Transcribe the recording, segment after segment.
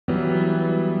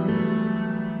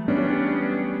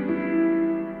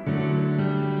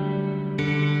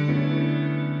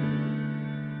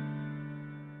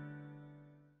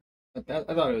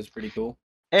I thought it was pretty cool.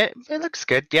 It looks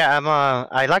good. Yeah,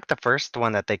 I like the first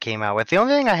one that they came out with. The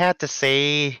only thing I had to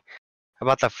say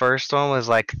about the first one was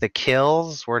like the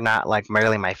kills were not like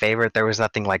really my favorite. There was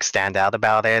nothing like stand out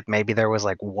about it. Maybe there was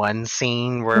like one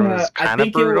scene where it was I kind of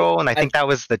think it. brutal, and I think that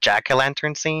was the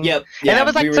jack-o'-lantern scene. Yep. And that Yeah,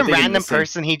 was we like were some thinking the random same.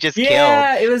 person he just killed.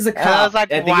 Yeah, it was a And I was cop.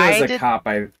 like, I think it why was a did cop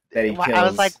that he kills. I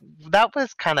was like, that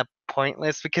was kind of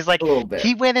pointless because like a little bit.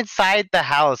 he went inside the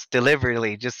house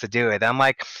deliberately just to do it. I'm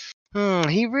like,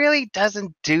 he really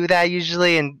doesn't do that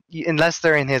usually, and unless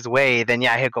they're in his way, then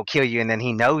yeah, he'll go kill you, and then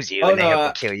he knows you, and then he'll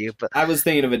go kill you. But I was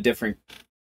thinking of a different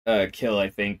kill, I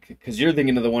think, because you're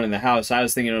thinking of the one in the house. I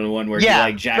was thinking of the one where he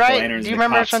like jack-o'-lanterns. Do you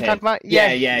remember what I'm talking about? Yeah,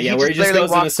 where he just goes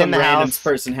into some random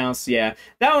person's house. Yeah,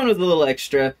 that one was a little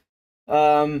extra.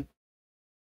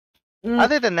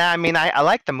 Other than that, I mean, I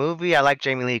like the movie. I like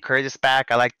Jamie Lee Curtis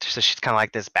back. So she's kind of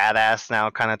like this badass now,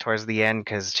 kind of towards the end,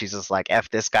 because she's just like, F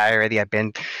this guy already. I've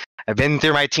been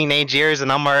through my teenage years,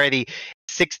 and I'm already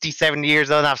 60, 70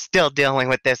 years old, and I'm still dealing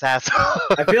with this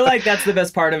asshole. I feel like that's the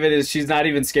best part of it, is she's not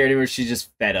even scared anymore. She's just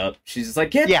fed up. She's just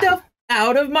like, get the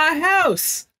out of my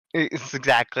house. It's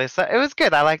exactly. So it was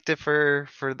good. I liked it for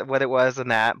what it was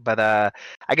and that. But I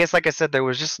guess, like I said, there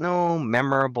was just no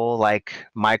memorable like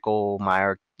Michael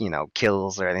Myers,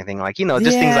 kills or anything like, just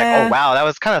things like, oh wow, that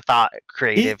was kind of thought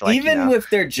creative. Like, even with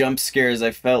their jump scares, I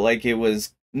felt like it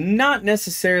was not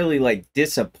necessarily like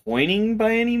disappointing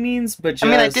by any means, but just... I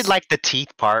mean, I did like the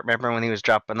teeth part. Remember when he was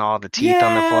dropping all the teeth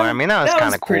on the floor? I mean, that was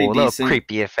kind of cool, a little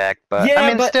creepy effect. But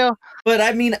I mean, still. But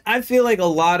I mean, I feel like a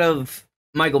lot of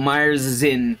Michael Myers is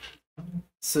in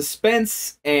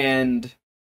suspense and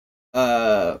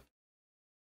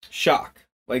shock.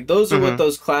 Like those are what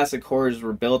those classic horrors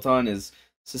were built on, is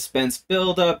suspense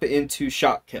build up into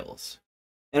shock kills.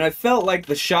 And I felt like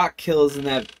the shock kills in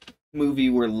that movie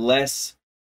were less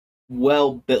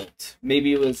well built.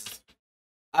 Maybe it was,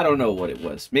 I don't know what it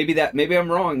was. Maybe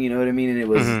I'm wrong, you know what I mean? And it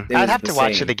was I'd have to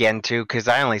watch it again too, because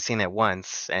I only seen it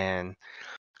once, and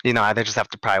I just have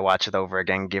to probably watch it over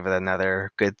again, give it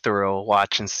another good thorough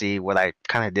watch, and see what I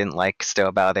kind of didn't like still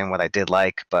about it and what I did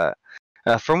like. But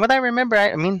from what I remember,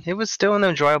 I mean, it was still an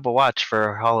enjoyable watch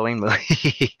for a Halloween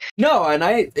movie. No, and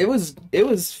it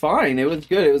was fine. It was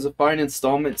good. It was a fine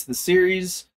installment to the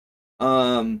series.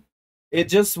 It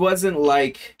just wasn't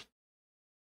like,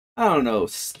 I don't know,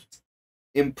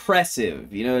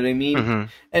 impressive. You know what I mean?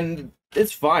 And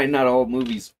it's fine. Not all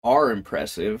movies are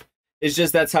impressive. It's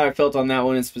just that's how I felt on that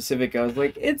one in specific. I was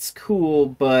like, it's cool,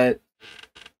 but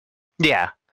yeah,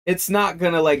 it's not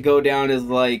gonna like go down as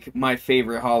like my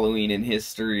favorite Halloween in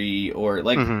history, or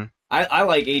like I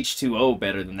like H2O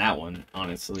better than that one,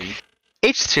 honestly.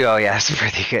 H2O, yeah, it's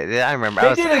pretty good. I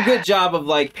remember they did a good job of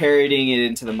like parodying it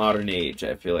into the modern age.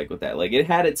 I feel like with that, like it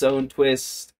had its own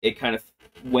twist. It kind of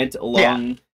went along.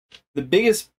 Yeah. The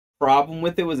biggest problem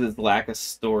with it was its lack of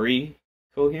story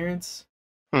coherence.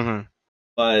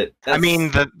 But I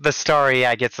mean, the story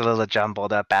gets a little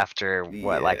jumbled up after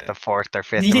like the fourth or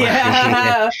fifth movie.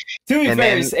 To be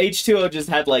fair, H2O just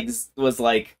had was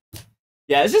like,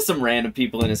 it's just some random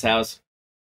people in his house.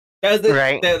 That was it.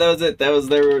 Right. That was it. That was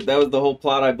the whole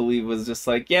plot, I believe, was just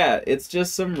like, it's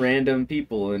just some random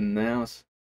people in the house.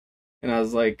 And I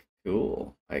was like,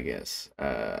 cool, I guess.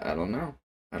 I don't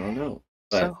know.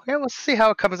 But, so yeah, we'll see how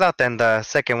it comes out then. The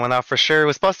second one out for sure. It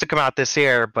was supposed to come out this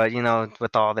year, but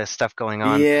with all this stuff going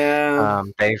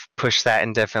on, they've pushed that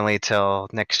indefinitely till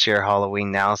next year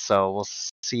Halloween now. So we'll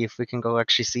see if we can go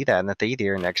actually see that in the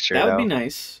theater next year. That would be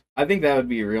nice. I think that would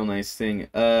be a real nice thing.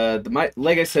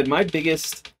 Like I said, my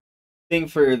biggest thing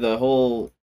for the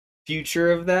whole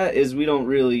future of that is we don't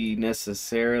really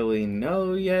necessarily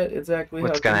know yet exactly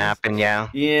what's gonna happen. Yeah,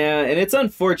 and it's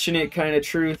unfortunate kind of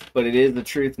truth, but it is the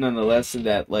truth nonetheless, in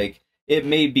that like it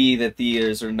may be that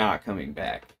theaters are not coming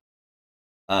back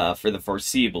for the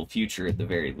foreseeable future, at the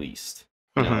very least.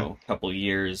 A couple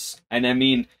years. And I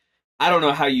mean, I don't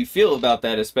know how you feel about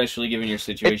that, especially given your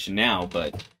situation now,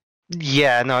 but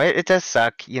yeah, no, it does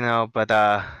suck,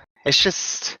 but it's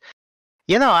just,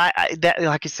 that,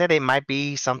 like you said, it might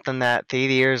be something that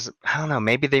theaters, I don't know,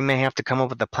 maybe they may have to come up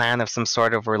with a plan of some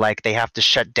sort of where like they have to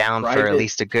shut down for at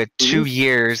least a good 2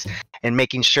 years, and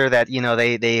making sure that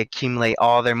they accumulate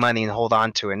all their money and hold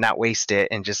on to it and not waste it,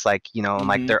 and just like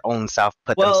like their own self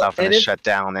put themselves in a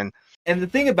shutdown. And the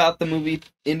thing about the movie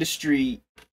industry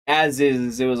as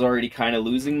is, it was already kind of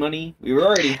losing money. We were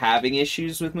already having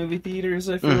issues with movie theaters,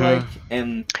 I feel like.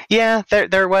 And yeah,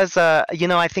 there was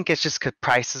I think it's just because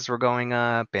prices were going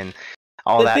up and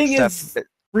all that stuff.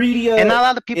 And not a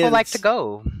lot of people like to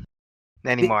go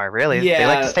anymore, really. They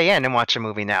like to stay in and watch a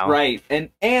movie now. Right.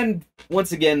 And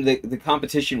once again, the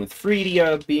competition with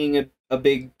Freedia being a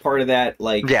big part of that.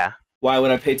 Like, yeah. Why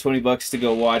would I pay $20 to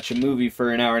go watch a movie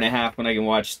for an hour and a half when I can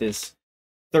watch this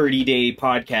 30-day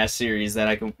podcast series that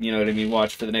I can, you know what I mean,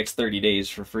 watch for the next 30 days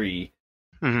for free?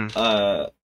 Mm-hmm.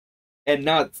 And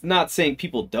not saying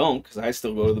people don't, because I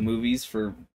still go to the movies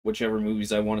for whichever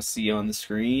movies I want to see on the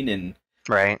screen, and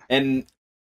right. And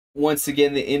once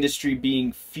again, the industry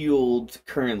being fueled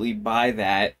currently by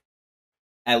that,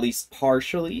 at least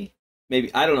partially.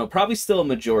 Maybe, I don't know, probably still a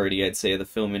majority, I'd say, of the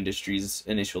film industry's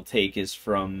initial take is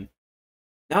from...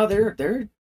 No, their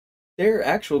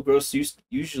actual gross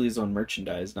usually is on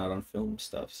merchandise, not on film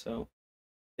stuff, so...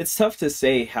 It's tough to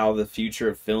say how the future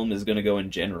of film is going to go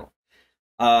in general.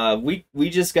 We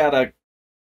just gotta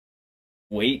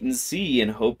wait and see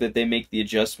and hope that they make the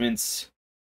adjustments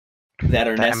that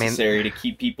are necessary to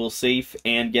keep people safe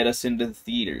and get us into the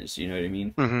theaters, you know what I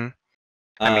mean?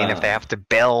 Mm-hmm. I mean, if they have to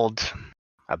build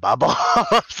a bubble.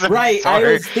 Right, I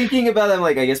was thinking about them,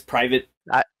 like, I guess private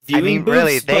viewing booths,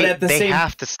 really, but at the same...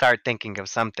 have to start thinking of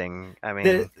something. I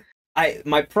mean...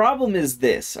 my problem is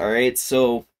this, alright?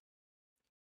 So,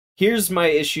 here's my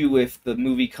issue with the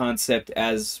movie concept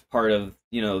as part of,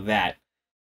 you know, that,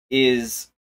 is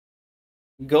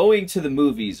going to the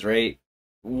movies, right?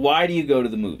 Why do you go to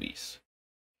the movies?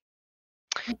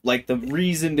 Like, the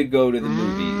reason to go to the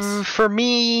movies. For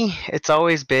me, it's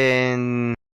always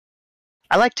been...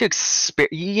 I like to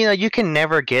experience... You know, you can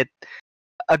never get...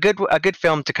 A good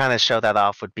film to kind of show that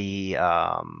off would be...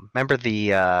 remember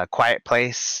the Quiet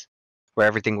Place? Where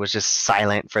everything was just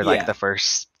silent for, like, the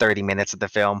first 30 minutes of the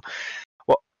film.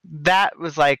 Well, that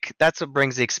was, like... That's what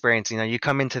brings the experience. You know, you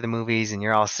come into the movies and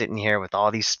you're all sitting here with all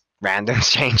these random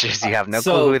strangers. You have no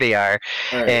clue who they are,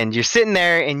 and you're sitting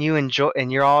there and you enjoy,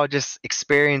 and you're all just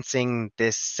experiencing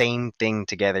this same thing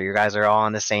together. You guys are all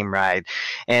on the same ride.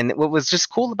 And what was just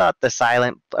cool about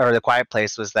the Quiet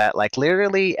Place was that, like,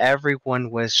 literally everyone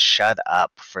was shut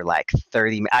up for like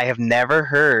 30 minutes. I have never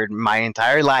heard my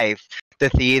entire life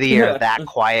the theater that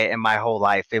quiet in my whole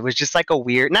life. It was just like a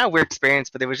not weird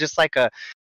experience, but it was just like a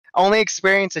only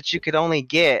experience that you could only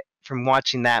get from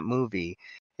watching that movie.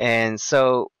 And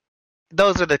so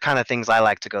those are the kind of things I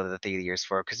like to go to the theaters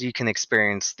for, because you can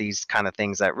experience these kind of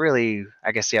things that really,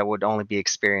 I guess, would only be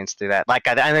experienced through that. Like,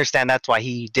 I understand that's why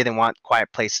he didn't want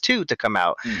Quiet Place 2 to come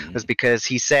out, was because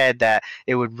he said that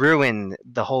it would ruin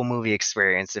the whole movie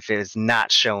experience if it is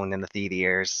not shown in the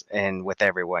theaters and with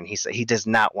everyone. He said he does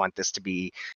not want this to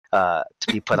be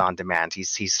put on demand.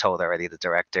 He's told already, the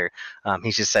director.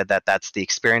 He just said that that's the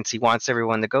experience he wants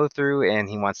everyone to go through, and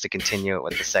he wants to continue it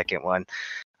with the second one.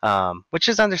 Which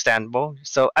is understandable.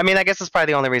 So, I mean, I guess that's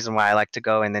probably the only reason why I like to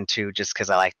go. And then two, just because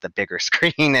I like the bigger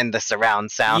screen and the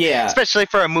surround sound. Yeah. Especially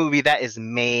for a movie that is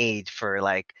made for,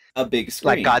 like, a big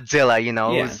screen. Like Godzilla, you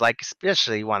know, it's like,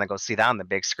 especially you want to go see that on the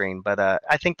big screen. But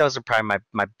I think those are probably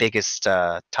my biggest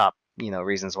top, you know,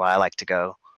 reasons why I like to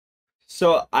go.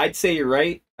 So I'd say you're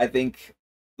right. I think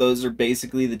those are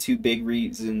basically the two big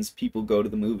reasons people go to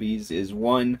the movies. Is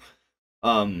one,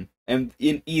 and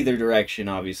in either direction,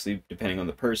 obviously, depending on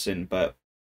the person, but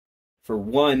for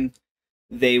one,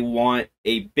 they want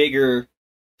a bigger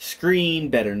screen,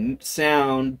 better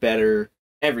sound, better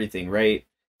everything, right?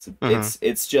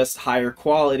 It's just higher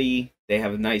quality, they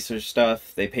have nicer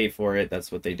stuff, they pay for it,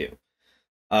 that's what they do.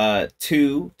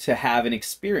 Two, to have an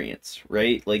experience,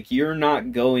 right? Like, you're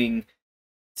not going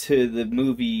to the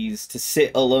movies to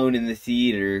sit alone in the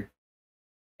theater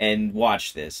and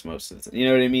watch this most of the time. You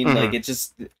know what I mean? Like, it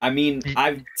just... I mean,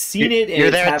 I've seen it, and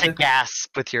you're there to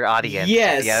gasp with your audience.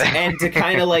 Yes, and to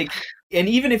kind of, like... And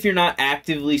even if you're not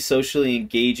actively socially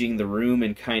engaging the room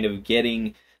and kind of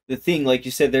getting the thing, like you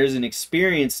said, there's an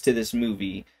experience to this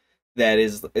movie that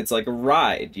is... It's like a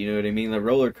ride, you know what I mean? A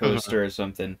roller coaster or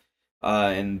something.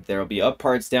 And there'll be up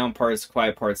parts, down parts,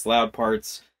 quiet parts, loud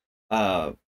parts,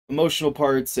 emotional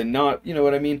parts, and not... You know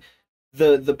what I mean?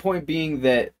 The point being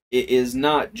that it is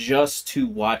not just to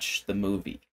watch the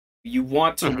movie. You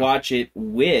want to watch it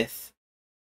with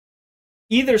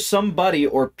either somebody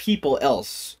or people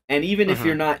else. And even if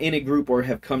you're not in a group or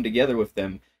have come together with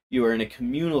them, you are in a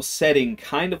communal setting,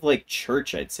 kind of like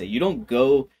church, I'd say. You don't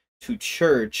go to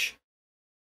church,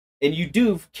 and you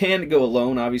can go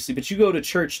alone, obviously, but you go to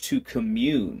church to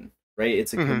commune, right?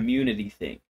 It's a community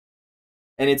thing.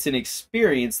 And it's an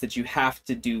experience that you have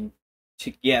to do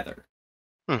together.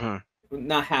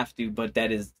 Not have to, but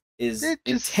that is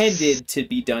intended to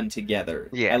be done together.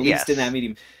 Yeah, at least in that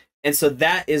medium. And so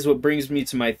that is what brings me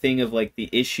to my thing of, like, the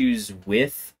issues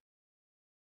with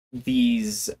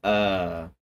these like,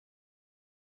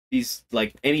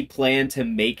 any plan to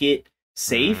make it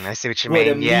safe. I see what you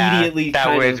would mean. Immediately that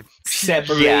kind would of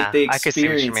separate the experience. I can see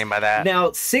what you mean by that.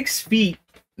 Now, 6 feet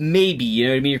maybe, you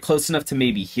know what I mean? You're close enough to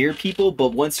maybe hear people,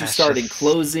 but once you start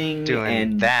enclosing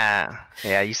doing that,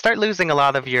 yeah, you start losing a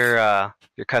lot of your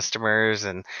customers.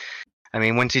 And I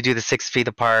mean, once you do the 6 feet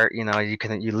apart, you know, you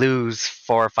lose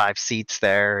 4 or 5 seats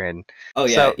there. And oh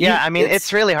yeah, so yeah, I mean,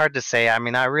 it's really hard to say. I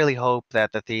mean, I really hope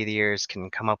that the theaters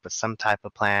can come up with some type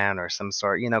of plan or some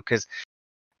sort, you know, because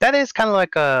that is kind of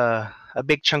like a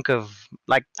big chunk of,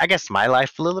 like, I guess my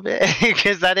life a little bit,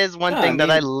 because that is one thing that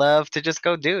I love to just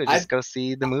go do, just go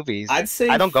see the movies. I'd say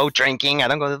I don't go drinking, I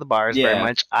don't go to the bars very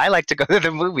much. I like to go to the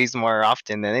movies more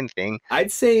often than anything.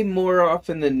 I'd say more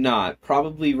often than not,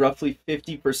 probably roughly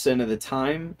 50% of the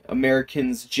time,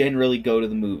 Americans generally go to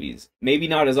the movies. Maybe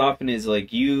not as often as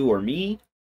like you or me,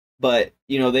 but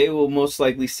you know, they will most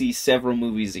likely see several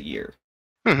movies a year.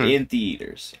 In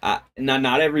theaters.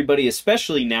 Not everybody,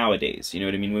 especially nowadays. You know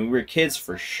what I mean? When we were kids,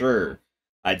 for sure,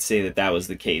 I'd say that was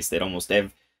the case. That almost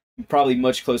probably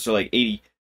much closer to like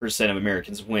 80% of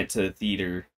Americans went to the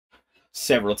theater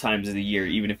several times of the year,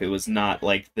 even if it was not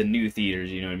like the new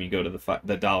theaters. You know what I mean? Go to the $1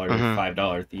 or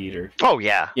 $5 theater. Oh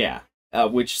yeah, yeah.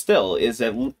 Which still is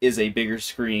a bigger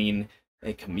screen,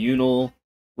 a communal.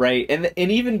 Right, and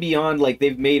even beyond, like,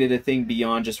 they've made it a thing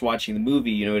beyond just watching the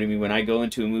movie, you know what I mean? When I go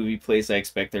into a movie place, I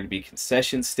expect there to be a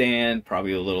concession stand,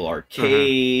 probably a little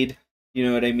arcade, you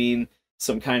know what I mean?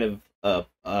 Some kind of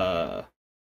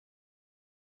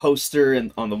poster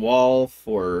on the wall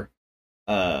for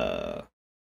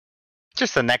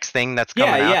just the next thing that's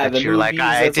coming out that you're like,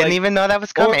 I didn't even know that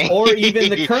was coming. Or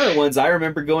even the current ones. I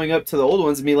remember going up to the old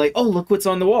ones and being like, oh, look what's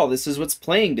on the wall. This is what's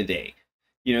playing today.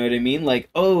 You know what I mean? Like,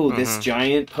 oh, this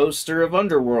giant poster of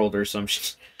Underworld or some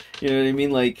shit. You know what I mean?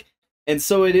 Like, and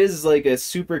so it is like a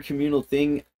super communal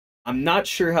thing. I'm not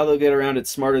sure how they'll get around it.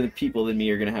 Smarter than people than me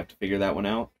are going to have to figure that one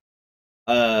out.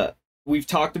 We've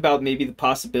talked about maybe the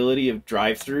possibility of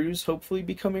drive-thrus hopefully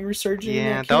becoming resurgent.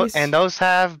 Yeah, those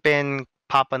have been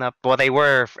popping up. Well, they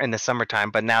were in the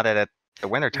summertime, but now that the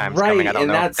wintertime's coming, I don't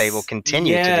know if they will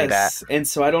continue to do that. And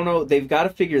so I don't know. They've got to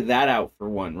figure that out for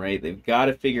one, right? They've got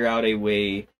to figure out a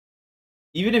way,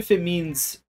 even if it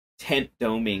means tent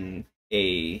doming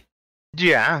a...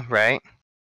 Yeah, right.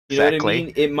 You know what I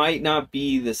mean? It might not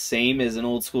be the same as an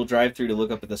old school drive-thru to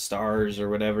look up at the stars or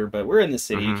whatever, but we're in the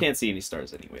city. You can't see any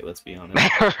stars anyway, let's be honest.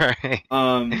 Right.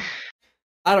 I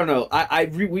don't know.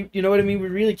 We, you know what I mean? We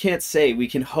really can't say. We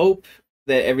can hope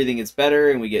that everything gets better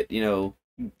and we get, you know,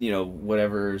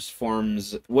 whatever form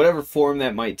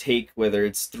that might take, whether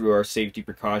it's through our safety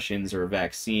precautions or a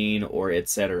vaccine or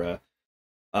etc.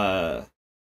 That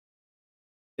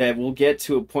we'll get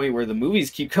to a point where the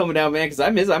movies keep coming out, man. Because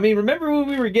I mean, remember when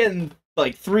we were getting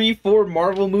like 3-4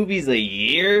 Marvel movies a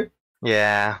year?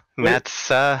 Yeah, that's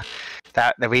that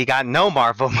we got no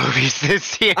Marvel movies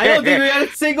this year. I don't think we got a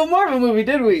single Marvel movie,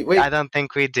 did we? Wait, I don't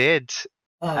think we did.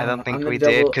 I don't think we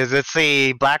did, because let's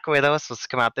see, Black Widow was supposed to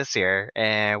come out this year,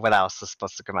 and what else was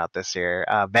supposed to come out this year?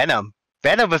 Venom.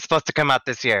 Venom was supposed to come out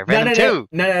this year. Venom 2.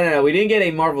 No. We didn't get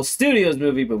a Marvel Studios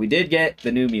movie, but we did get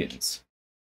the New Mutants.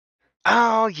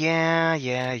 Oh,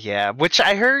 yeah. Which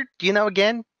I heard, you know,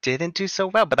 again, didn't do so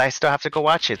well, but I still have to go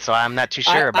watch it, so I'm not too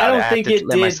sure about it. I have to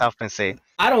let myself and see.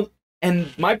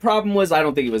 And my problem was, I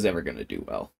don't think it was ever going to do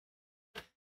well.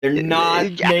 They're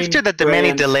not after the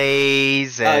many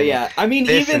delays. And yeah, I mean,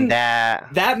 even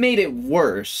that made it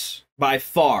worse by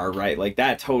far, right? Like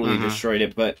that totally destroyed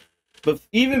it. But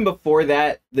even before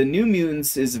that, the New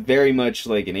Mutants is very much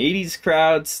like an '80s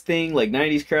crowds thing, like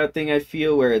 '90s crowd thing. I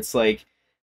feel where it's like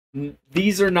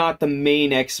these are not the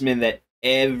main X-Men that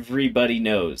everybody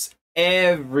knows.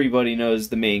 Everybody knows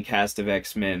the main cast of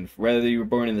X-Men, whether you were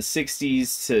born in the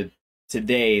 '60s to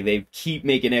today. They keep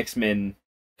making X-Men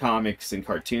comics and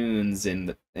cartoons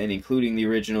and including the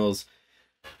originals,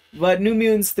 but New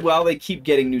Mutants, while they keep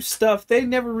getting new stuff, they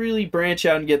never really branch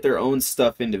out and get their own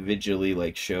stuff individually,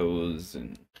 like shows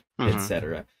and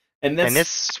etc. And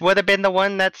this would have been the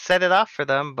one that set it off for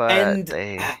them, but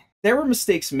there were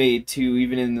mistakes made too,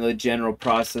 even in the general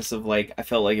process of like, I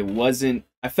felt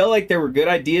like there were good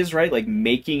ideas, right? Like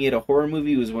making it a horror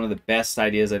movie was one of the best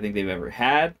ideas I think they've ever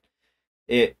had.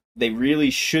 They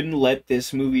really shouldn't let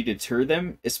this movie deter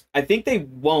them. I think they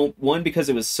won't, one, because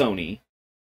it was Sony.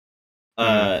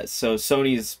 So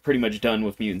Sony's pretty much done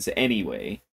with mutants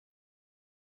anyway.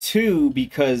 Two,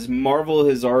 because Marvel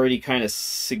has already kind of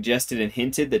suggested and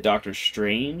hinted that Doctor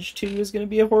Strange 2 is going to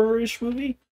be a horror-ish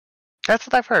movie. That's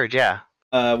what I've heard, yeah.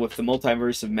 With the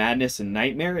multiverse of madness and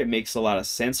nightmare, it makes a lot of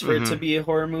sense for it to be a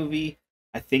horror movie.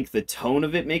 I think the tone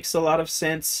of it makes a lot of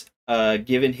sense,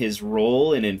 given his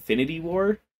role in Infinity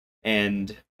War.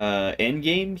 And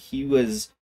Endgame, he was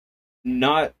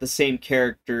not the same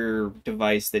character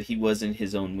device that he was in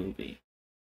his own movie.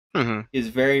 is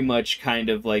very much kind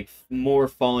of like more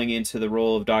falling into the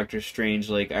role of Doctor Strange.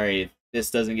 Like, all right, if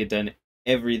this doesn't get done,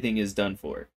 everything is done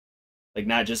for. Like,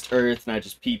 not just Earth, not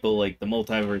just people. Like, the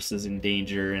multiverse is in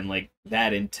danger, and like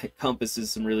that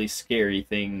encompasses some really scary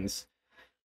things.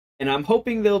 And I'm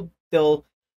hoping they'll delve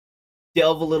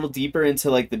a little deeper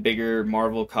into like the bigger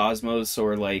Marvel cosmos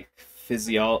or like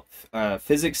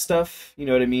physics stuff. You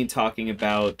know what I mean? Talking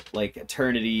about like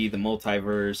eternity, the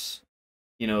multiverse.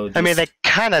 You know, I mean, they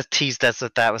kind of teased us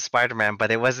with that with Spider-Man, but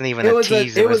it wasn't even a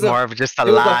tease. It was more of just a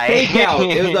lie. It was a fake out.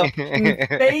 It was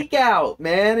a fake out,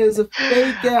 man. It was a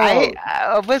fake out.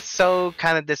 I was so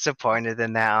kind of disappointed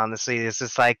in that, honestly. It's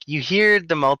just like, you hear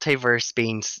the multiverse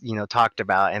being, talked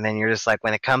about, and then you're just like,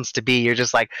 when it comes to be, you're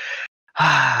just like,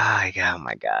 oh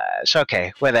my gosh.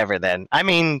 Okay, whatever then. I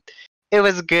mean, it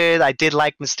was good. I did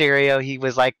like Mysterio. He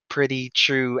was like pretty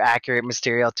true, accurate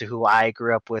Mysterio to who I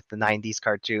grew up with, the 90s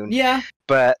cartoon. Yeah.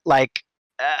 But like,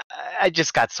 I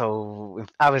just got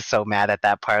I was so mad at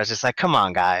that part. I was just like, come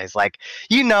on, guys. Like,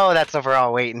 that's what we're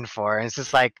all waiting for. And it's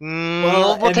just like,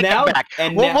 we'll take it back.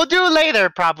 We'll do it later,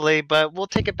 probably, but we'll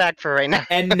take it back for right now.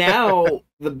 And now,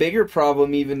 the bigger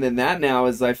problem even than that now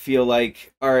is I feel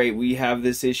like, all right, we have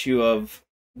this issue of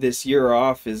this year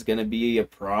off is going to be a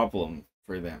problem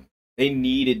for them. They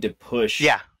needed to push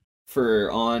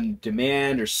for on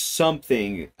demand or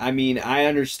something. I mean, I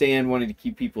understand wanting to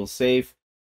keep people safe.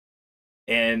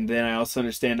 And then I also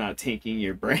understand not tanking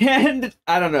your brand.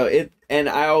 I don't know.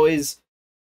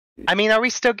 I mean, are we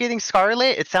still getting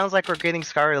Scarlet? It sounds like we're getting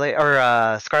Scarlet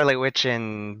or Scarlet Witch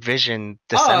and Vision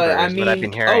December is what I've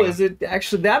been hearing. Oh, is it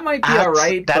actually? That might be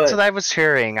alright. That's what I was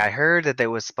hearing. I heard that they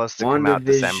was supposed to come out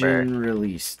December.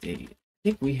 Release date. I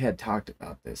think we had talked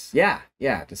about this. Yeah,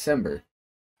 December.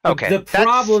 Okay. The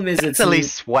problem is it's at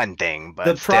least one thing, but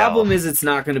the problem is it's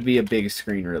not going to be a big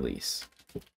screen release.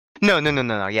 No.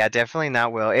 Yeah, definitely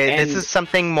not. This is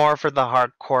something more for the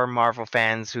hardcore Marvel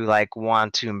fans who like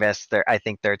want to invest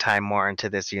their time more into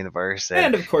this universe.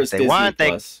 And of course, Disney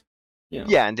Plus.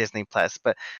 Yeah, and Disney Plus.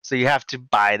 But so you have to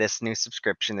buy this new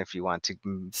subscription if you want to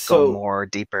go more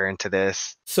deeper into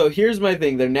this. So here's my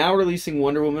thing: they're now releasing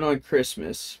Wonder Woman on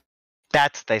Christmas.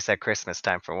 They said Christmas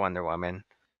time for Wonder Woman.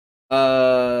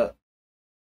 Or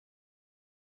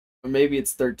maybe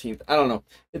it's 13th. I don't know.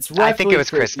 It's roughly I think it was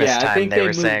Christmas time. I think they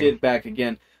moved it back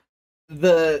again.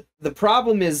 The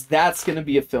problem is that's going to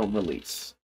be a film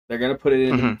release. They're going to put it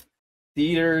in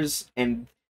theaters, and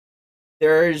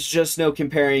there is just no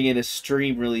comparing it a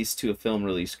stream release to a film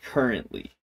release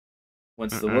currently.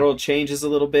 Once the world changes a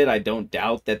little bit, I don't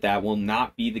doubt that will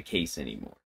not be the case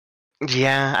anymore.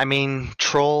 Yeah, I mean,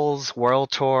 Trolls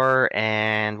World Tour,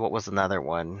 and what was another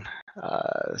one?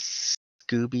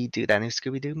 Scooby-Doo, that new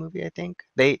Scooby-Doo movie, I think.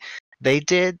 They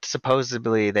did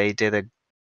a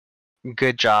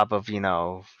good job of,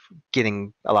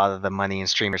 getting a lot of the money and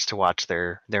streamers to watch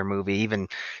their movie, even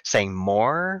saying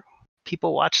more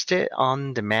people watched it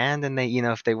on demand than they,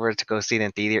 if they were to go see it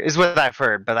in theater, is what I've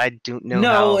heard, but I don't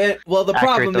know the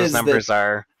problem those is numbers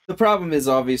are. The problem is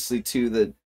obviously too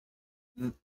that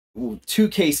 2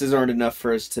 cases aren't enough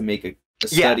for us to make a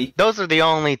study. Yeah, those are the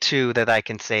only 2 that I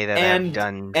can say that have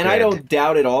done good. And I don't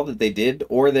doubt at all that they did,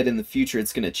 or that in the future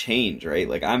it's going to change, right?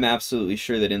 Like, I'm absolutely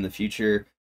sure that in the future,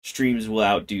 streams will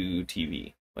outdo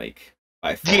TV, like,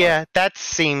 by far. Yeah, that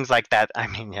seems like that. I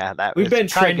mean, we've been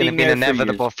trending going to be an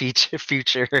inevitable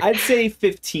future. I'd say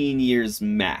 15 years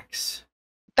max.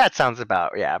 That sounds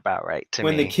about right to me.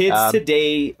 When the kids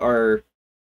today are...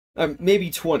 maybe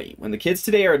 20. When the kids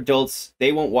today are adults,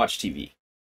 they won't watch TV.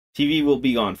 TV will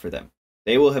be gone for them.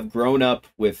 They will have grown up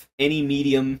with any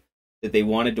medium that they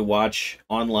wanted to watch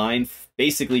online,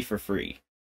 basically for free.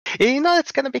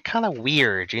 It's going to be kind of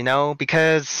weird,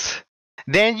 because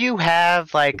then you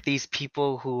have like these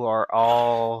people who are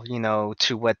all,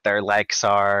 to what their likes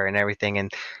are and everything.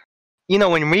 And,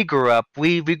 when we grew up,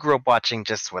 we grew up watching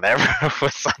just whatever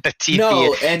was on the TV.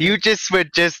 No, and you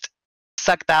would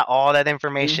suck all that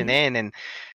information in, and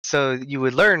so you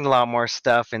would learn a lot more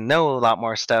stuff and know a lot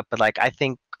more stuff. But like, I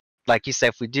think, like you said,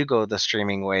 if we do go the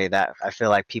streaming way, that I feel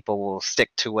like people will stick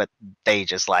to what they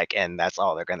just like, and that's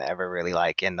all they're gonna ever really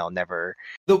like, and they'll never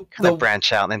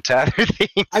branch out into other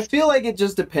things. I feel like it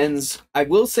just depends. I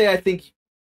will say, I think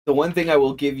the one thing I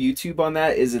will give YouTube on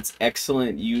that is its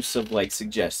excellent use of like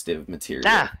suggestive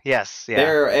material. Yes, yeah.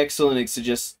 They're excellent at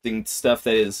suggesting stuff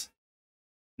that is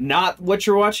not what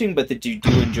you're watching, but that you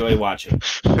do enjoy watching.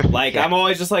 Like, I'm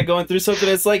always just like going through something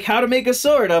that's like how to make a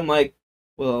sword. I'm like,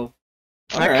 well,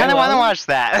 I kind of want to watch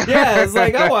that. Yeah, it's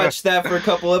like, I'll watch that for a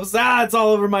couple episodes. It's all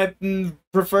over my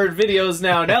preferred videos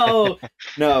now.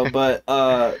 No, but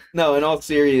no, in all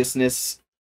seriousness,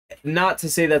 not to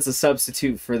say that's a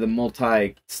substitute for the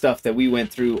multi stuff that we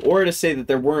went through, or to say that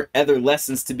there weren't other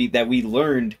lessons that we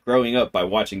learned growing up by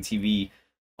watching TV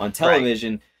on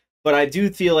television. Right. But I do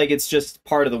feel like it's just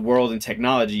part of the world and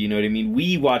technology, you know what I mean?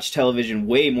 We watch television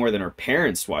way more than our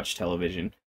parents watch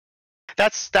television.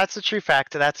 That's a true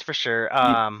fact, that's for sure.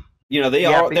 You know,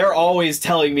 they're always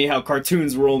telling me how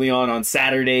cartoons were only on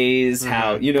Saturdays,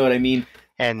 how, you know what I mean?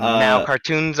 And now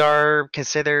cartoons are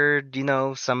considered, you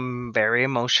know, some very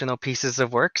emotional pieces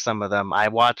of work, some of them. I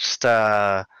watched,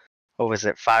 what was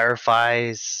it,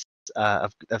 Fireflies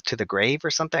of To the Grave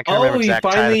or something? I can't remember exact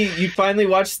title. You finally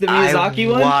watched the Miyazaki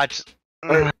one?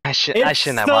 I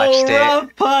shouldn't have watched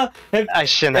it. I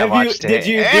shouldn't have watched it.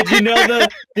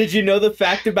 Did you know the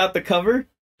fact about the cover?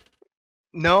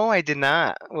 No, I did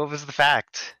not. What was the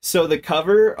fact? So the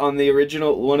cover on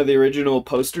one of the original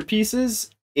poster pieces,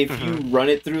 if you run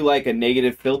it through like a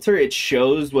negative filter, it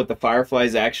shows what the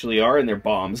fireflies actually are, and they're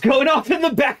bombs going off in the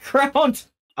background.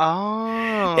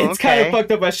 Oh, it's kind of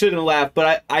fucked up. I shouldn't laugh,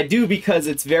 but I do, because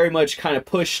it's very much kind of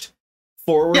pushed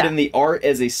forward in the art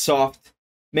as a soft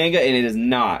manga, and it is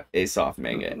not a soft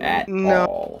manga at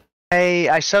all.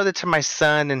 I showed it to my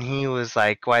son, and he was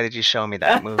like, "Why did you show me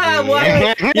that movie?"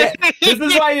 This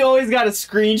is why you always got to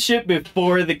screenshot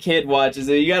before the kid watches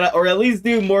it. You gotta, or at least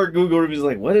do more Google reviews.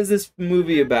 Like, what is this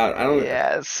movie about? I don't.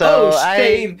 Yeah. So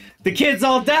shame. The kids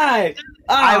all die.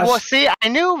 See, I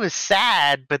knew it was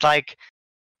sad, but like,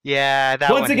 yeah.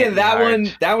 That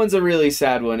one's a really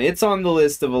sad one. It's on the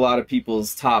list of a lot of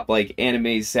people's top like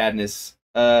anime sadness.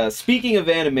 Speaking of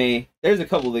anime, there's a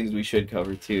couple things we should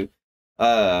cover too.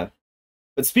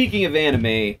 But speaking of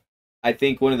anime, I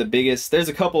think one of the biggest, there's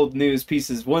a couple of news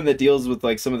pieces, one that deals with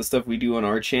like some of the stuff we do on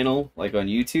our channel, like on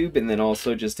YouTube, and then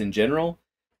also just in general,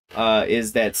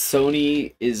 is that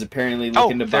Sony is apparently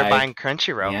looking to buy. They're buying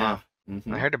Crunchyroll, huh?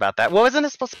 I heard about that. Well, wasn't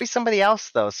it supposed to be somebody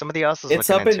else, though? Somebody else is looking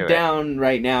into it. It's up and down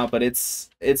right now, but it's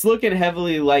looking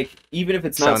heavily like, even if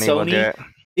it's not Sony,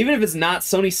 even if it's not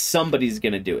Sony, somebody's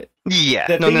going to do it. Yeah.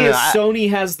 The thing is, Sony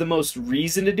has the most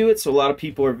reason to do it, so a lot of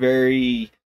people are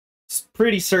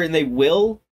pretty certain they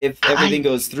will if everything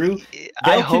goes through.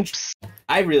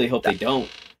 I really hope they don't.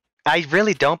 I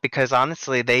really don't, because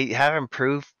honestly, they haven't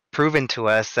proven to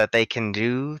us that they can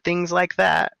do things like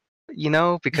that. You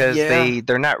know, because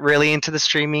they're not really into the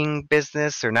streaming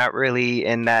business. They're not really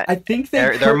in that. I think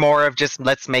they're more of just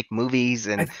let's make movies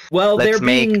and let's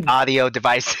make audio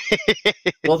devices.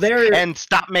 and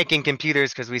stop making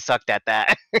computers because we sucked at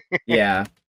that. Yeah,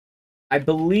 I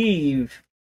believe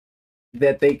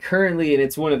that they currently, and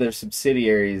it's one of their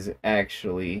subsidiaries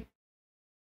actually,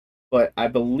 but I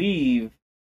believe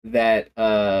that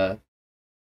Sony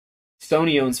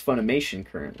owns Funimation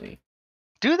currently.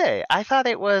 Do they? I thought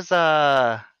it was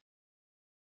I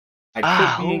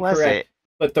could be incorrect,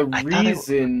 but the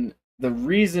reason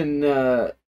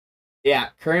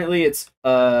currently it's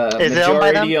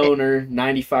majority owner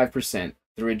 95%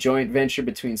 through a joint venture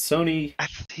between Sony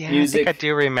Music. I think I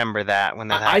do remember that when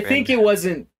that happened. I think it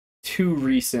wasn't too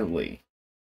recently,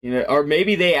 you know, or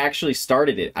maybe they actually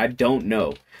started it. I don't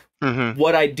know.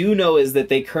 What I do know is that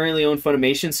they currently own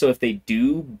Funimation, so if they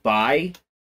do buy,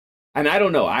 and I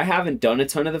don't know, I haven't done a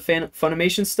ton of the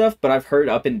Funimation stuff, but I've heard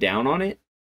up and down on it.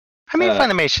 I mean,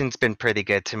 Funimation's been pretty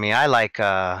good to me. I like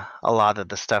a lot of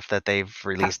the stuff that they've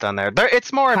released on there.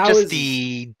 It's more of just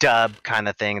the dub kind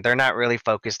of thing. They're not really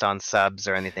focused on subs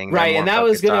or anything. Right, and that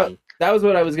was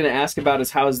what I was gonna ask about,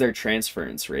 is how is their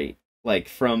transference rate, like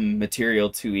from material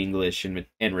to English and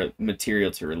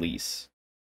material to release?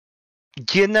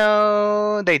 You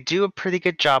know, they do a pretty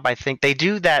good job. I think they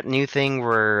do that new thing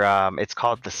where it's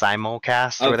called the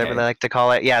simulcast or whatever they like to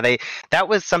call it. Yeah, that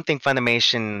was something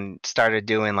Funimation started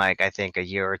doing, like I think a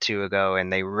year or two ago,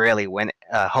 and they really went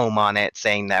home on it,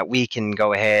 saying that we can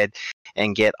go ahead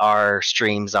and get our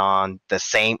streams on not the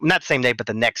same day, but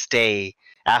the next day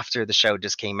after the show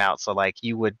just came out. So like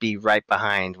you would be right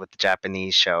behind with the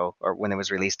Japanese show or when it was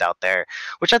released out there,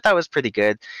 which I thought was pretty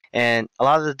good. And a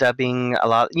lot of the dubbing,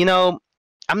 you know,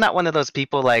 I'm not one of those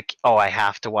people like, oh, I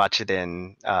have to watch it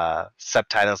in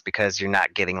subtitles because you're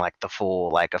not getting like the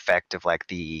full like effect of like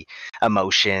the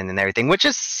emotion and everything, which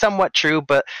is somewhat true.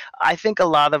 But I think a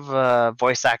lot of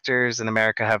voice actors in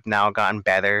America have now gotten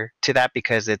better to that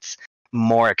because it's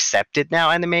more accepted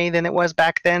now anime than it was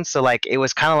back then. So like it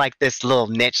was kind of like this little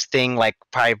niche thing, like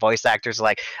probably voice actors are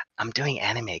like, I'm doing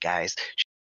anime, guys.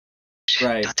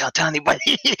 Right. Don't tell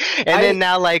anybody. And then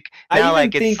now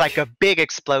it's like a big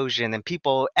explosion and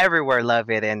people everywhere love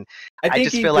it. And I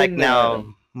just feel like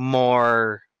now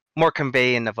more more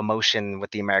conveying of emotion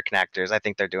with the American actors. I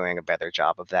think they're doing a better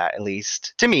job of that, at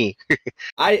least to me.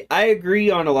 I agree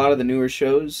on a lot of the newer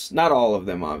shows, not all of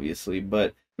them obviously,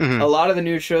 but a lot of the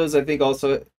newer shows. I think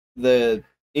also the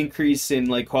increase in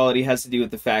like quality has to do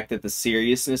with the fact that the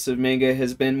seriousness of manga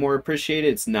has been more appreciated.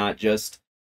 It's not just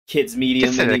kids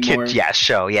medium anymore.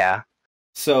 Show, yeah.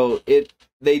 So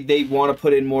they want to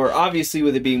put in more. Obviously,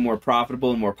 with it being more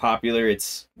profitable and more popular,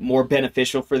 it's more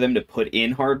beneficial for them to put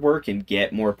in hard work and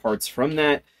get more parts from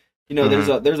that. You know,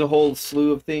 there's a whole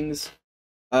slew of things.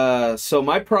 So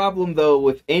my problem though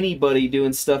with anybody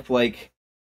doing stuff like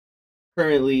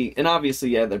currently, and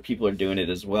obviously other people are doing it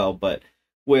as well, but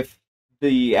with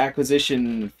the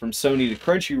acquisition from Sony to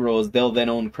Crunchyroll is they'll then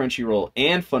own Crunchyroll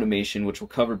and Funimation, which will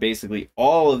cover basically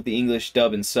all of the English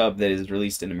dub and sub that is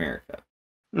released in America.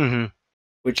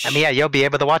 Which, I mean, yeah, you'll be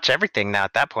able to watch everything now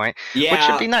at that point, which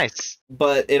should be nice.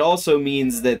 But it also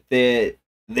means that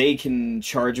they can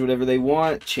charge whatever they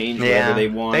want, change whatever they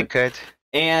want. They could.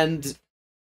 And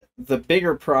the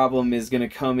bigger problem is going to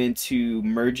come into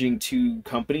merging two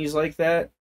companies like that.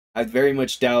 I very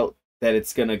much doubt that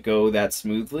it's going to go that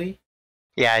smoothly.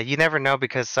 Yeah, you never know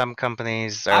because some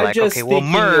companies are like, okay, we'll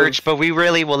merge, but we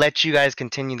really will let you guys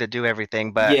continue to do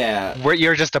everything. But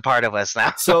you're just a part of us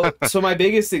now. so my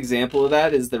biggest example of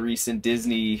that is the recent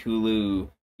Disney, Hulu,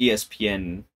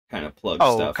 ESPN kind of plug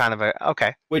stuff. Oh, kind of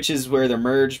okay. Which is where they're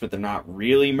merged, but they're not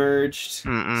really merged.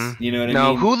 You know what I mean?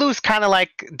 No, Hulu's kind of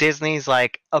like Disney's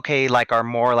like, okay, like our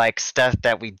more like stuff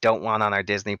that we don't want on our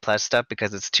Disney Plus stuff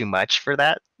because it's too much for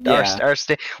that. We'll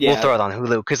throw it on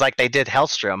Hulu because like they did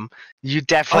Hellstrom. You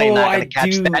definitely not going to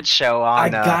catch that show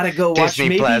on I gotta go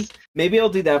Disney watch. Maybe I'll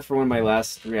do that for one of my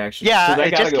last reactions. Yeah,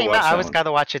 it just came out. I always got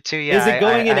to watch it too. Yeah, is it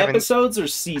going in episodes or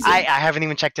seasons? I haven't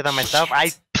even checked it on myself.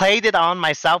 I played it on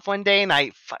myself one day,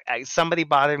 and somebody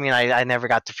bothered me, and I never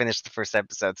got to finish the first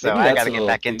episode. So I got to get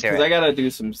back into it. I got to do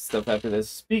some stuff after this.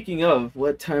 Speaking of,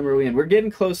 what time are we in? We're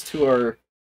getting close to our...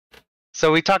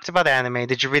 So we talked about anime.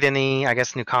 Did you read any, I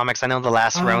guess, new comics? I know The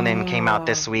Last Ronin came out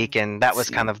this week, and that was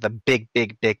kind of the big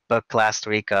book last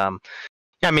week.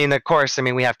 I mean, of course,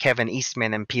 we have Kevin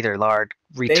Eastman and Peter Laird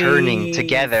returning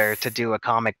together to do a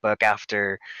comic book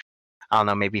after, I don't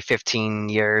know, maybe 15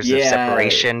 years of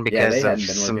separation because of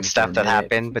some stuff that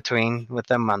happened with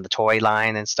them on the toy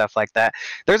line and stuff like that.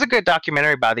 There's a good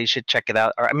documentary about it. You should check it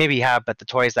out. Or maybe you have, but The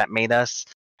Toys That Made Us.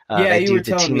 They do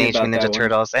the Teenage Mutant Ninja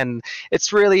Turtles, and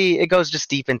it goes just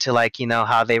deep into like,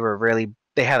 how they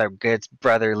had a good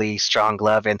brotherly strong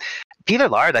love. And Peter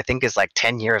Laird, I think, is like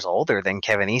 10 years older than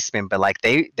Kevin Eastman, but like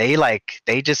they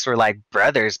just were like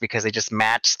brothers because they just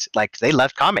matched, like they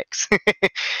loved comics.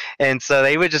 And so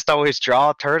they would just always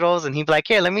draw turtles, and he'd be like,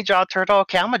 "Hey, let me draw a turtle.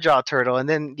 Okay, I'm gonna draw a turtle." And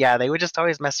then they would just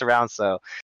always mess around. So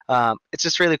it's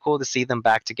just really cool to see them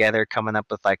back together, coming up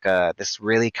with like this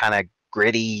really kind of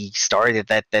gritty story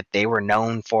that they were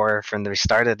known for from the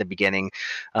start at the beginning,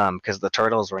 because the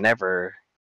turtles were never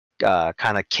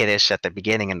kind of kiddish at the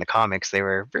beginning in the comics. They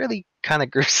were really kind of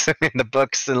gruesome in the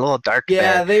books and a little dark.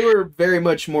 They were very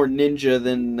much more ninja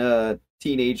than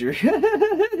teenager.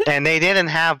 And they didn't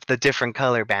have the different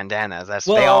color bandanas.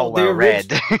 They all were red.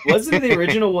 Wasn't the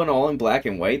original one all in black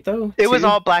and white though? It was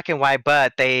all black and white,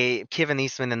 but Kevin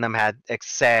Eastman and them had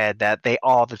said that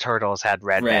all the turtles had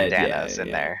red bandanas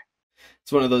in there.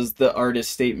 It's one of those the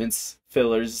artist statements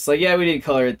fillers. It's like, we didn't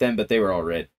color it then, but they were all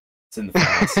red. It's in the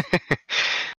files.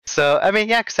 So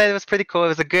because it was pretty cool. It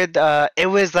was a good. I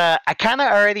kind of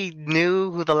already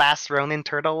knew who the last Ronin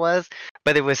turtle was,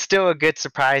 but it was still a good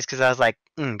surprise because I was like,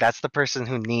 that's the person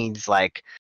who needs like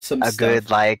some a stuff. Good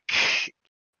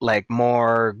like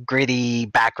more gritty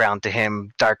background to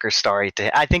him, darker story to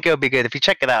him. I think it'll be good if you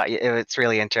check it out. It's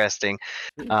really interesting.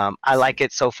 I like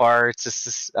it so far. It's just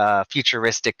this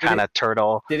futuristic kind of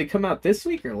turtle. Did it come out this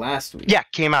week or last week? Yeah,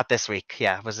 it came out this week.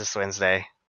 Yeah, it was this Wednesday.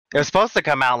 It was supposed to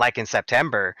come out like in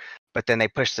September, but then they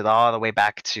pushed it all the way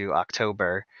back to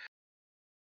October.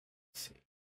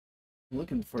 I'm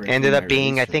looking for it. Ended up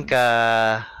being, I think,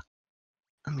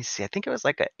 let me see. I think it was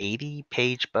like an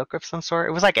 80-page book of some sort.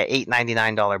 It was like an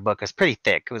 $8.99 book. It was pretty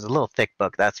thick. It was a little thick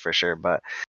book, that's for sure. But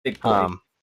it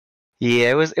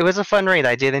was a fun read.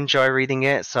 I did enjoy reading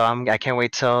it, so I can't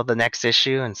wait till the next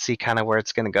issue and see kind of where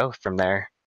it's going to go from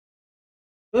there.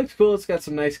 It looks cool. It's got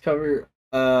some nice cover.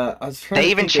 They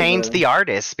even changed the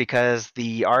artist because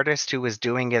the artist who was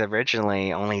doing it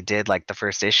originally only did like the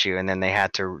first issue, and then they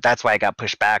had to. That's why it got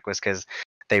pushed back, was because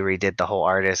they redid the whole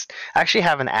artist. I actually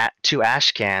have 2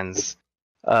 ash cans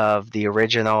of the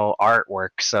original artwork.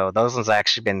 So those ones have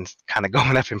actually been kind of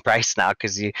going up in price now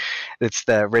because it's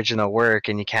the original work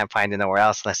and you can't find it nowhere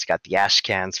else unless you got the ash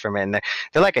cans from it. And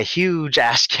they're like a huge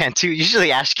ash can too.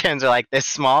 Usually ash cans are like this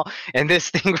small, and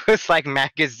this thing was like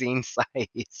magazine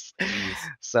size.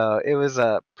 So it was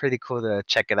pretty cool to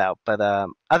check it out. But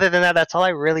other than that, that's all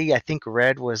I think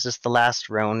read was just The Last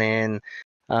Ronin.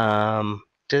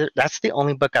 That's the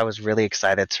only book I was really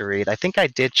excited to read. I think I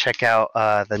did check out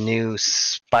the new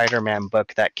Spider-Man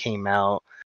book that came out.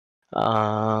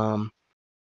 I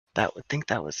think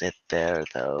that was it there,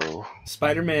 though.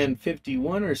 Spider-Man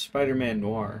 51 or Spider-Man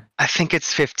Noir? I think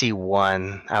it's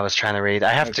 51 I was trying to read.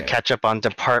 I have to catch up on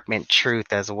Department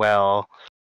Truth as well.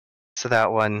 So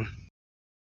that one...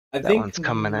 I think one's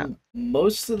coming out.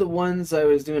 Most of the ones I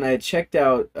was doing, I had checked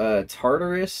out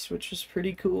Tartarus, which was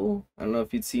pretty cool. I don't know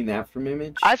if you'd seen that from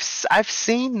Image. I've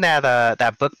seen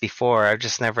that book before. I've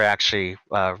just never actually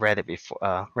read it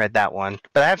before. Read that one,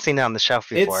 but I have seen it on the shelf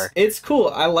before. It's cool.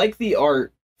 I like the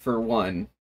art for one.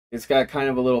 It's got kind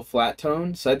of a little flat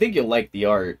tone, so I think you'll like the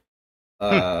art.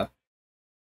 And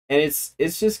it's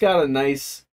just got a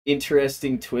nice,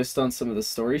 interesting twist on some of the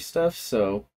story stuff.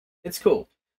 So it's cool.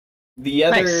 The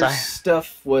other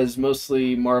stuff was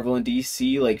mostly Marvel and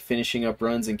DC, like finishing up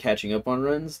runs and catching up on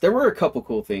runs. There were a couple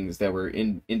cool things that were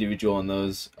individual on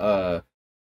those. I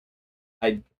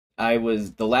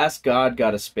was The Last God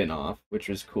got a spin-off, which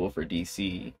was cool for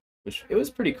DC, which it was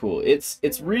pretty cool.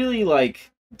 It's really like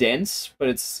dense, but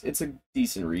it's a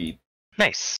decent read.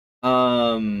 Nice.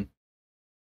 DC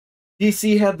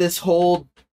had this whole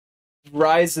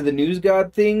Rise of the News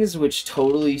God things, which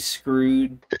totally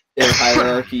screwed their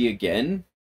hierarchy again,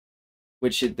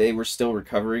 which they were still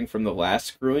recovering from the last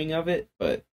screwing of it,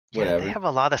 but whatever. Yeah, they have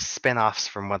a lot of spin-offs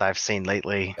from what I've seen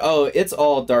lately. Oh, it's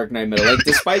all Dark Knight Metal. Like,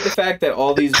 despite the fact that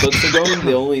all these books are going,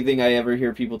 the only thing I ever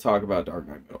hear people talk about Dark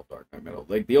Knight Metal.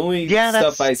 Like, the only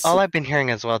stuff that's all I've been hearing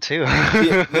as well, too.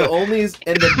 the only...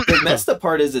 And the messed up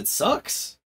part is it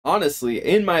sucks. Honestly,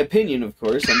 in my opinion, of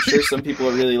course, I'm sure some people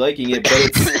are really liking it, but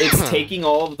it's taking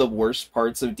all of the worst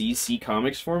parts of DC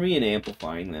Comics for me and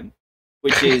amplifying them,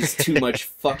 which is too much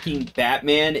fucking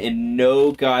Batman and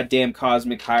no goddamn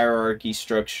cosmic hierarchy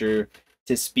structure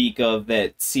to speak of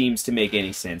that seems to make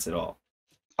any sense at all.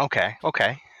 Okay. The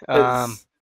other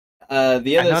I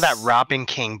know that Robin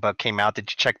King book came out.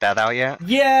 Did you check that out yet?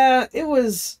 Yeah, it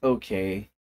was okay.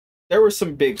 There were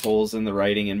some big holes in the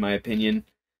writing, in my opinion.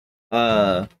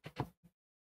 But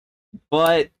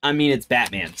I mean, it's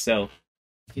Batman, so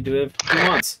he can do it if he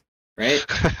wants, right?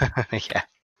 Yeah.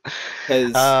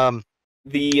 Because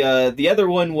the other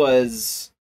one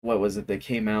was, what was it that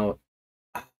came out?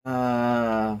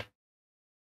 I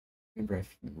remember I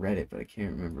read it, but I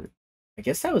can't remember. I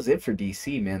guess that was it for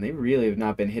DC, man. They really have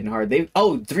not been hitting hard.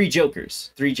 Three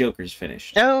Jokers. Three Jokers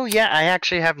finished. Oh yeah, I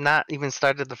actually have not even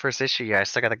started the first issue yet. I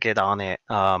still gotta get on it.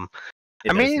 I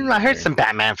heard some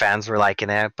Batman fans were liking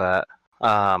it, but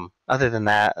other than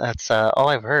that, that's all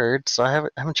I've heard. So I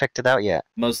haven't checked it out yet.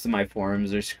 Most of my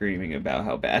forums are screaming about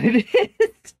how bad it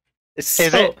is.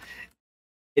 Is it?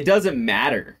 It doesn't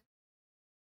matter.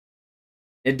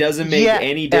 It doesn't make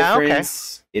any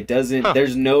difference. Okay. It doesn't. Huh.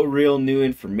 There's no real new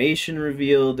information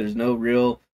revealed. There's no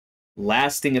real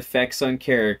lasting effects on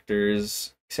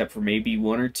characters, except for maybe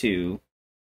one or two.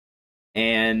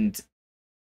 And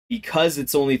because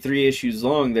it's only 3 issues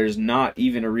long, there's not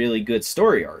even a really good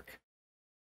story arc.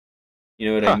 You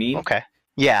know what I mean? Okay.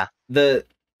 Yeah. The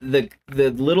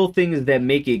little things that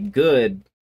make it good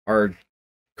are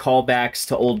callbacks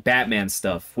to old Batman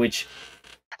stuff, which...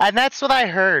 And that's what I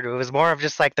heard. It was more of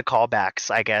just like the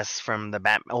callbacks, I guess, from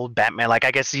the old Batman. Like,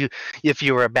 I guess if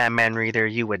you were a Batman reader,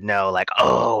 you would know, like,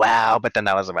 oh, wow, but then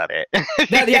that was about it.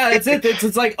 Yeah, that's it.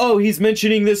 It's like, oh, he's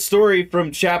mentioning this story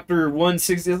from chapter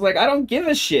 160. It's like, I don't give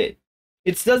a shit.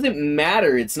 It doesn't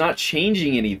matter. It's not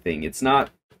changing anything. It's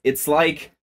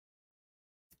like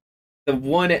the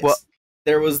one...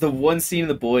 There was the one scene in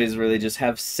The Boys where they just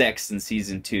have sex in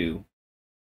season 2.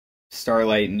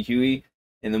 Starlight and Huey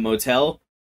in the motel.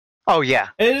 Oh yeah,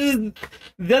 it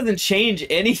doesn't change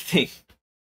anything.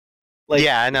 Like,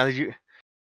 yeah, I know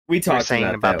we talked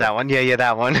about that one. Yeah,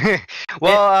 that one.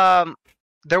 Well,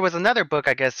 there was another book,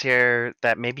 I guess, here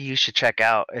that maybe you should check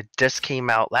out. It just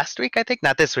came out last week, I think.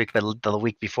 Not this week, but the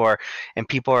week before. And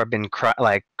people have been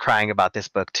crying about this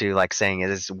book too, like saying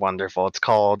it is wonderful. It's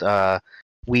called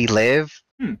We Live.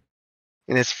 And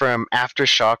it's from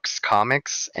Aftershocks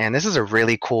Comics, and this is a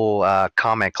really cool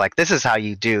comic. Like, this is how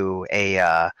you do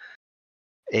Oh,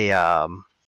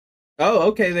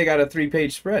 okay, they got a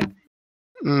 3-page spread.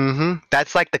 Mm-hmm.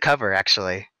 That's like the cover,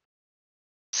 actually.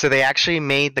 So they actually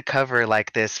made the cover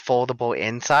like this foldable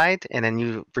inside, and then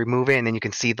you remove it, and then you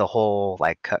can see the whole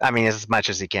I mean, as much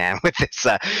as you can with this.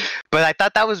 But I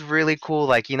thought that was really cool.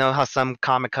 Like, you know how some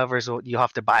comic covers you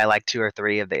have to buy like 2 or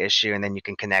 3 of the issue, and then you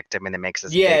can connect them, and it makes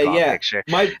this big long picture.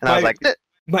 And I was like,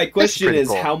 my question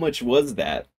is, how much was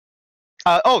that?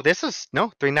 This is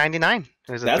 $3.99.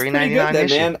 It was a That's pretty good then,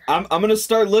 man. I'm gonna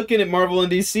start looking at Marvel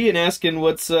and DC and asking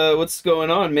what's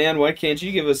going on, man. Why can't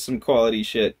you give us some quality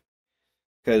shit?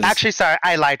 Actually, sorry,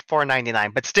 I lied.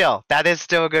 $4.99, but still, that is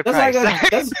still a good price.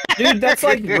 Dude, that's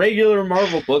like regular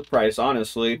Marvel book price,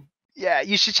 honestly. Yeah,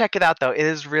 you should check it out though. It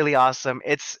is really awesome.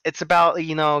 It's about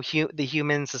the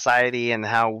human society and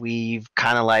how we've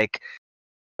kind of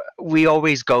we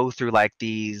always go through like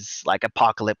these like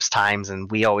apocalypse times, and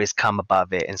we always come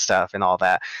above it and stuff and all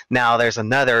that. Now there's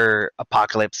another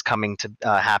apocalypse coming to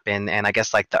happen, and I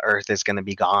guess like the Earth is going to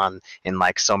be gone in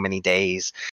like so many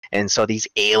days, and so these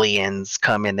aliens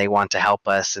come and they want to help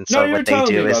us, and so what they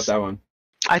do is, that one.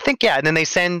 I think, and then they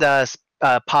send us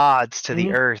pods to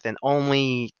the Earth, and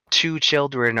only 2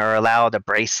 children are allowed a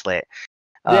bracelet.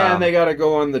 Yeah, and they gotta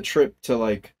go on the trip to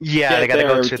they gotta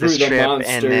go through this trip,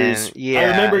 and then I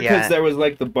remember because there was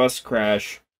like the bus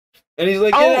crash, and he's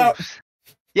like, "Get out!"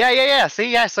 Yeah.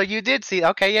 See, so you did see.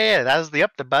 Okay, yeah. That was the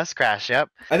bus crash. Yep.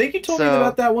 I think you told me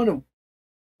about that one a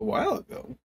while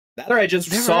ago. That or I just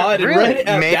saw it and read it.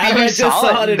 Maybe I just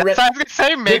saw it and read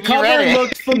it. Maybe the cover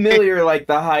looked familiar, like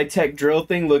the high-tech drill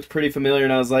thing looked pretty familiar,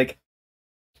 and I was like,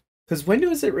 "Because when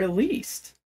was it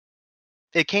released?"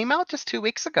 It came out just 2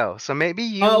 weeks ago, so maybe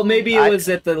you. Oh, maybe it was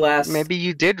at the last. Maybe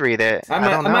you did read it. I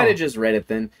might have just read it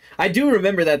then. I do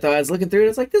remember that though. I was looking through it.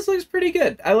 It's like, this looks pretty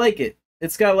good. I like it.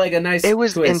 It's got like a nice. It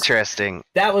was twist. Interesting.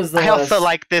 That was. I also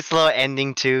like this little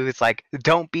ending too. It's like,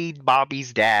 don't be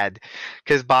Bobby's dad,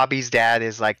 because Bobby's dad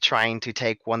is like trying to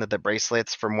take one of the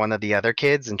bracelets from one of the other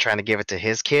kids and trying to give it to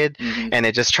his kid, and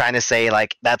it just trying to say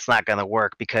like that's not gonna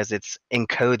work because it's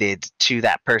encoded to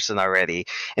that person already,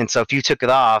 and so if you took it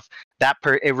off,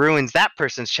 it ruins that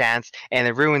person's chance, and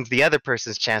it ruins the other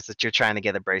person's chance that you're trying to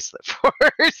get a bracelet for.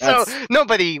 So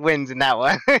nobody wins in that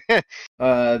one.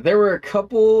 There were a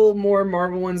couple more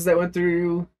Marvel ones that went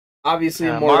through. Obviously,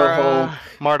 Hulk.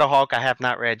 Mortal Hulk, I have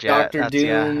not read yet. Doctor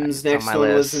Doom's next one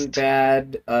wasn't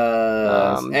bad.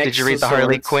 Did you read the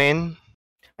Harley Quinn?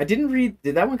 I didn't read.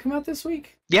 Did that one come out this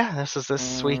week? Yeah, this is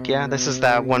this week. Yeah, this is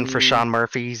that one for Sean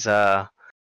Murphy's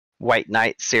White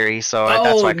Knight series, so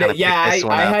that's why I kind of picked this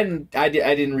one up. I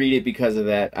didn't read it because of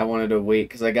that. I wanted to wait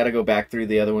because I got to go back through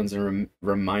the other ones and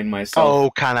remind myself. Oh,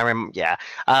 kind of, yeah.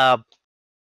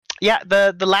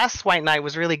 The last White Knight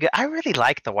was really good. I really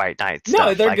like the White Knight stuff.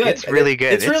 No, they're good. It's really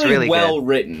good. It's really well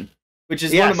written, which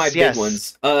is one of my big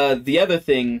ones. The other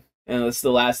thing, and this is the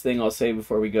last thing I'll say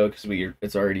before we go because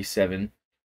it's already 7.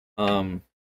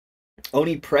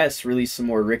 Oni Press released some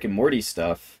more Rick and Morty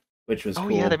stuff, which was cool. Oh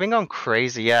yeah, they've been going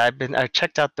crazy. Yeah, I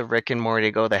checked out the Rick and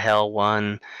Morty Go to Hell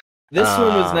one. This one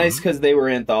was nice because they were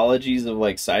anthologies of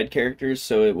like side characters.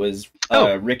 So it was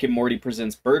Rick and Morty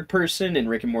presents Bird Person and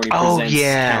Rick and Morty presents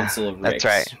Council of Ricks.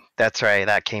 That's right.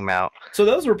 That came out. So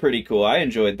those were pretty cool. I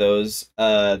enjoyed those.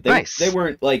 Nice. They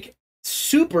weren't like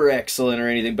super excellent or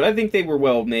anything, but I think they were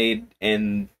well made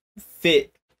and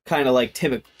fit kind of like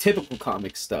typical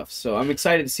comic stuff. So I'm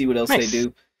excited to see what else they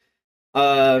do.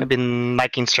 I've been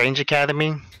liking Strange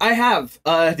Academy. I have.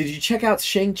 Did you check out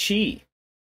Shang-Chi?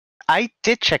 I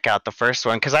did check out the first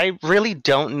one because I really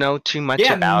don't know too much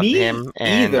about him,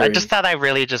 and I just thought I'd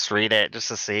really just read it just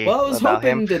to see. Well, I was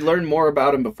hoping to learn more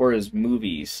about him before his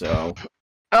movie, so.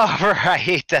 Oh,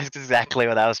 right. That's exactly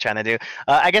what I was trying to do.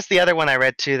 I guess the other one I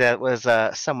read too that was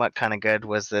somewhat kind of good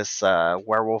was this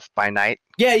Werewolf by Night.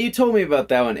 Yeah, you told me about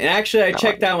that one, and actually, I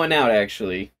checked that one out.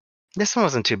 Actually, this one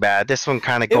wasn't too bad. This one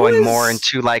kind of going more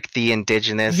into like the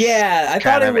indigenous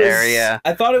kind of area.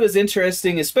 I thought it was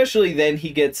interesting, especially then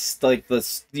he gets like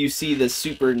you see the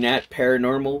super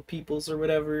paranormal peoples or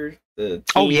whatever.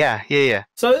 Oh yeah.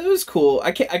 So it was cool.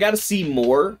 I got to see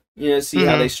more, see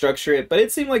how they structure it. But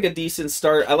it seemed like a decent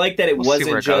start. I like that it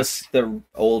wasn't just the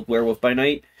old Werewolf by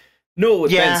Night. No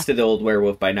offense to the old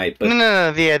Werewolf by Night, but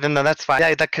no, that's fine.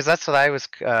 Yeah, because that's what I was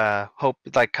kind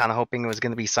of hoping it was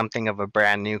going to be something of a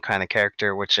brand new kind of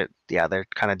character, which they're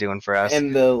kind of doing for us.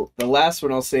 And the last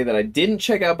one I'll say that I didn't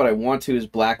check out, but I want to is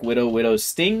Black Widow's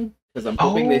Sting, because I'm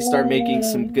hoping they start making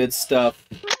some good stuff.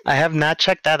 I have not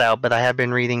checked that out, but I have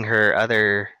been reading her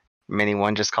other mini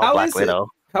one just called Black Widow.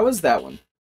 How is that one?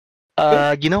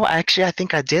 Actually, I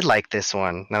think I did like this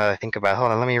one. Now that I think about it,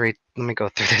 hold on, let me go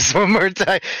through this one more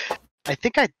time. I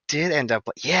think I did end up.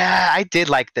 Yeah, I did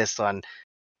like this one.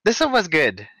 This one was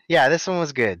good. Yeah, this one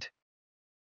was good.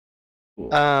 Cool.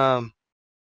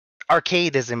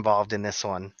 arcade is involved in this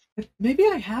one. Maybe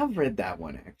I have read that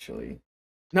one actually.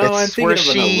 No, I'm It's thinking where of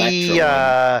an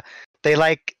Electra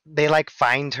one. They like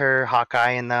find her,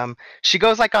 Hawkeye and them. She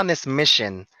goes like on this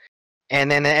mission,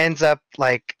 and then it ends up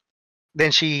like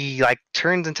then she like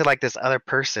turns into like this other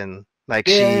person. Like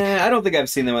I don't think I've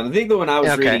seen that one. I think the one I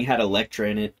was reading had Electra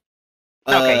in it.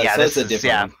 Okay, yeah, so it's a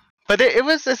different one. But it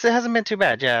hasn't been too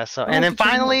bad, yeah. So and then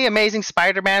finally, Amazing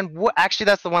Spider-Man. Actually,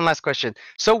 that's the one last question.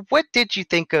 So, what did you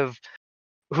think of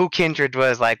who Kindred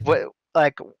was? Like,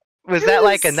 was that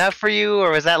like enough for you,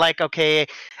 or was that like okay?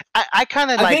 I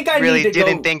kind of like really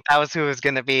didn't think that was who it was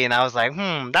gonna be, and I was like,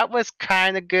 that was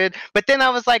kind of good. But then I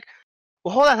was like,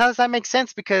 well, hold on, how does that make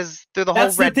sense? Because through the whole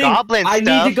Red Goblin stuff,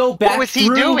 need to go back what was he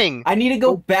doing? I need to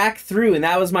go back through, and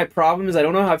that was my problem. Is I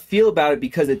don't know how I feel about it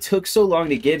because it took so long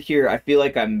to get here. I feel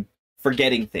like I'm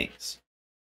forgetting things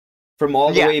from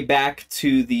all the way back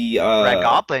to the Red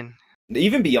Goblin,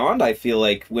 even beyond. I feel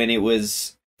like when it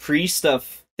was pre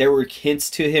stuff, there were hints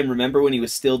to him. Remember when he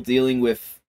was still dealing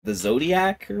with the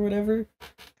Zodiac or whatever?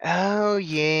 Oh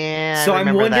yeah. So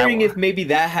I'm wondering if maybe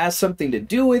that has something to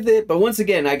do with it. But once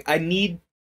again, I need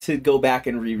to go back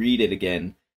and reread it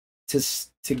again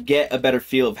to get a better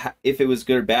feel of if it was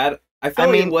good or bad. I felt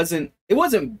like it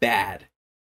wasn't bad,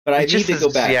 but I need to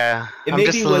go back. Yeah, it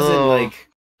maybe wasn't like.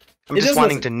 I'm just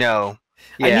wanting to know.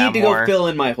 Yeah, I need to go fill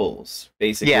in my holes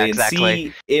basically, and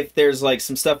see if there's like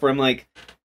some stuff where I'm like,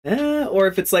 or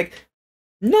if it's like.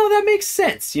 No, that makes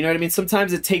sense. You know what I mean?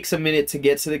 Sometimes it takes a minute to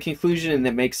get to the conclusion, and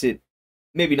that makes it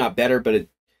maybe not better, but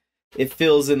it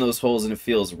fills in those holes and it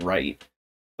feels right.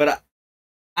 But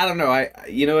I don't know.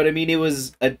 You know what I mean? It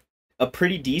was a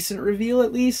pretty decent reveal,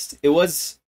 at least. It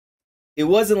wasn't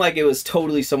like it was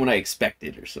totally someone I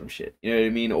expected or some shit. You know what I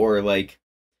mean? Or like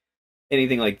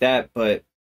anything like that. But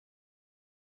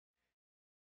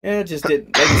it just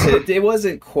didn't. Like I said, it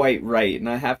wasn't quite right, and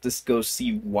I have to go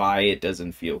see why it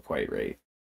doesn't feel quite right.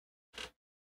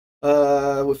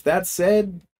 With that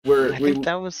said, I think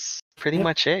that was pretty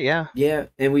much it, yeah. Yeah,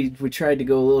 and we tried to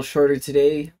go a little shorter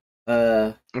today.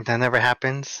 That never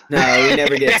happens. No, we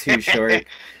never get too short.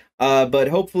 But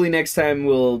hopefully next time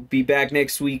we'll be back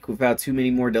next week without too many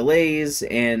more delays,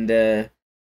 and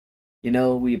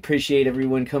we appreciate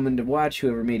everyone coming to watch,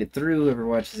 whoever made it through, whoever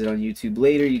watches it on YouTube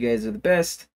later, you guys are the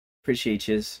best. Appreciate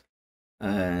yous.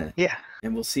 Yeah.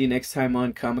 And we'll see you next time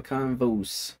on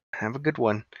Comiconvos. Have a good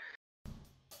one.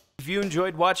 If you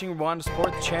enjoyed watching or want to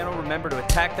support the channel, remember to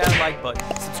attack that like button,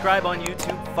 subscribe on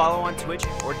YouTube, follow on Twitch,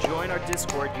 or join our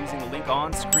Discord using the link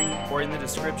on screen or in the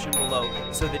description below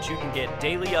so that you can get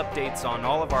daily updates on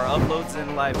all of our uploads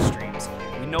and live streams.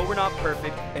 We know we're not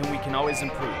perfect and we can always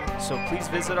improve, so please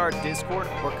visit our Discord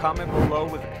or comment below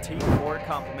with a critique or a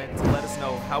compliment to let us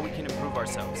know how we can improve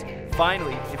ourselves.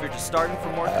 Finally, if you're just starting for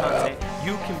more content,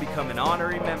 you can become an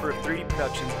honorary member of 3D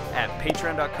Productions at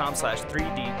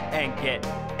patreon.com/3D and get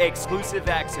exclusive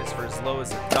access for as low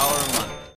as $1 a month.